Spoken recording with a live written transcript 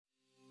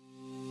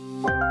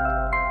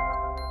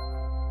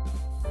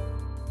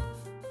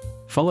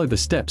Follow the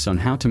steps on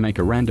how to make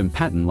a random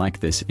pattern like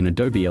this in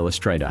Adobe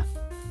Illustrator.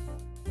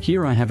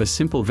 Here I have a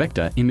simple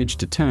vector image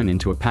to turn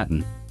into a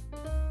pattern.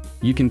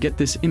 You can get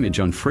this image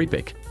on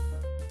Freepik.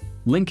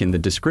 Link in the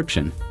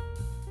description.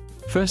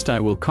 First I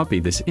will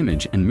copy this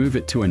image and move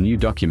it to a new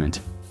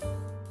document.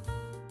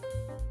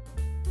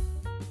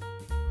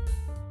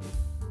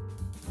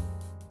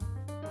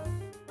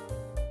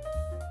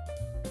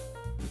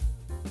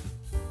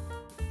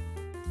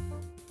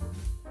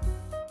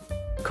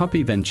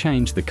 Copy, then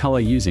change the color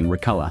using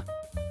recolor.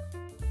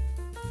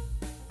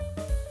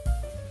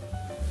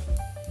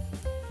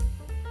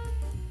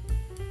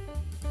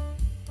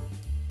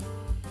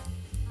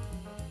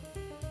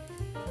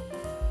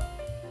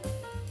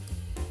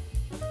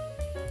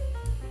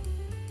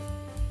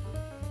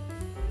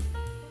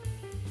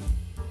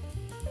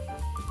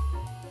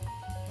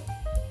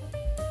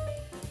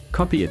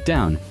 Copy it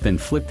down, then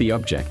flip the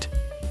object.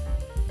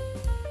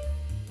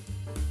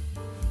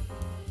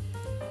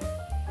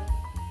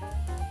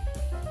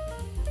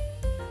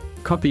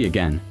 Copy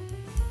again.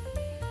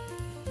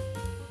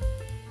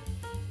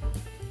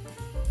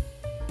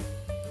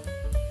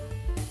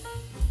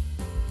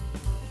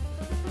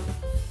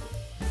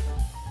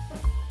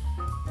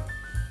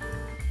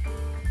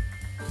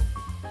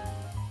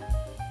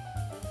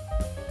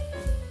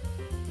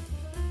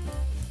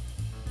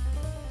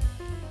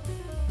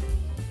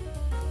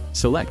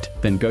 Select,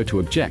 then go to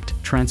Object,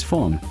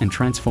 Transform, and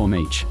transform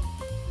each.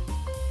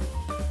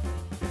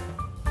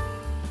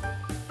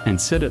 And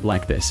set it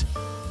like this.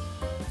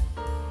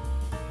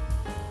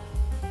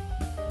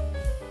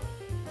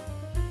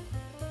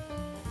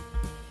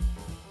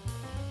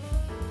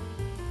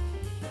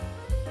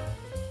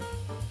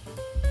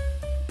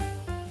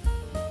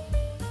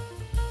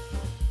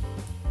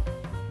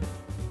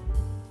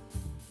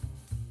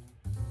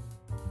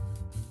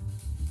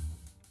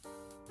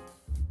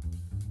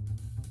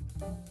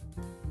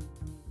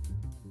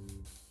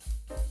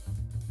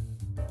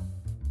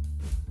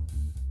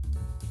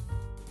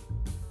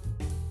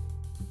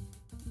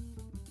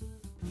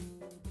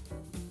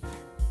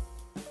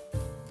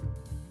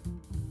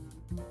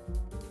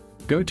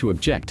 Go to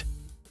Object,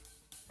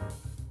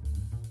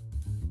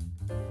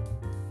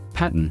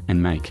 Pattern,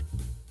 and Make.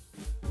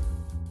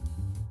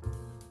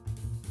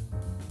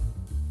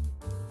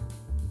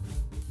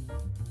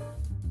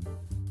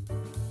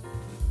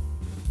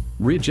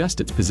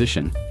 Readjust its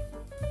position.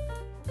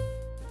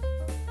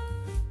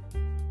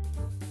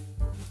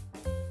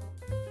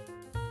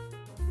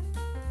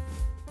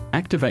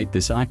 Activate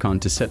this icon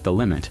to set the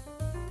limit.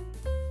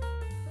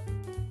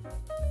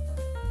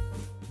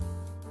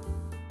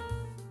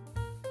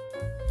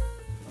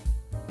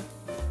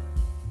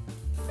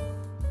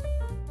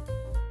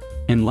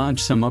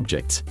 Enlarge some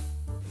objects.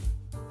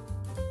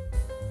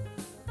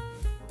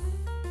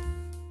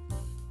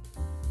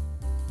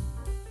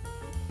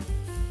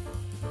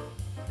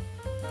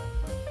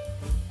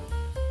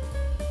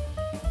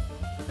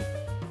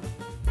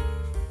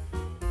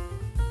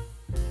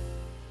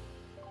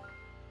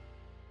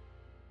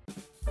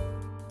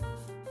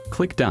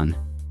 Click Done.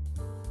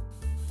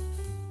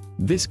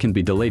 This can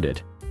be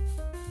deleted.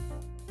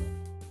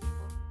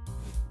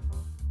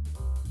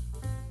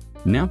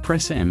 Now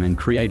press M and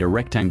create a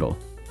rectangle.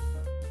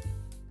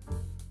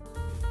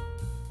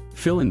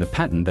 Fill in the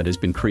pattern that has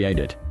been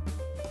created.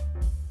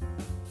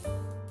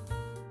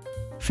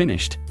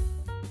 Finished.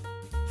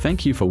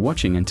 Thank you for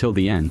watching until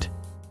the end.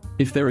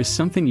 If there is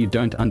something you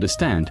don't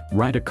understand,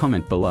 write a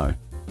comment below.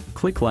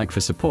 Click like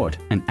for support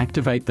and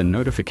activate the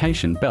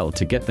notification bell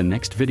to get the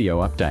next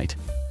video update.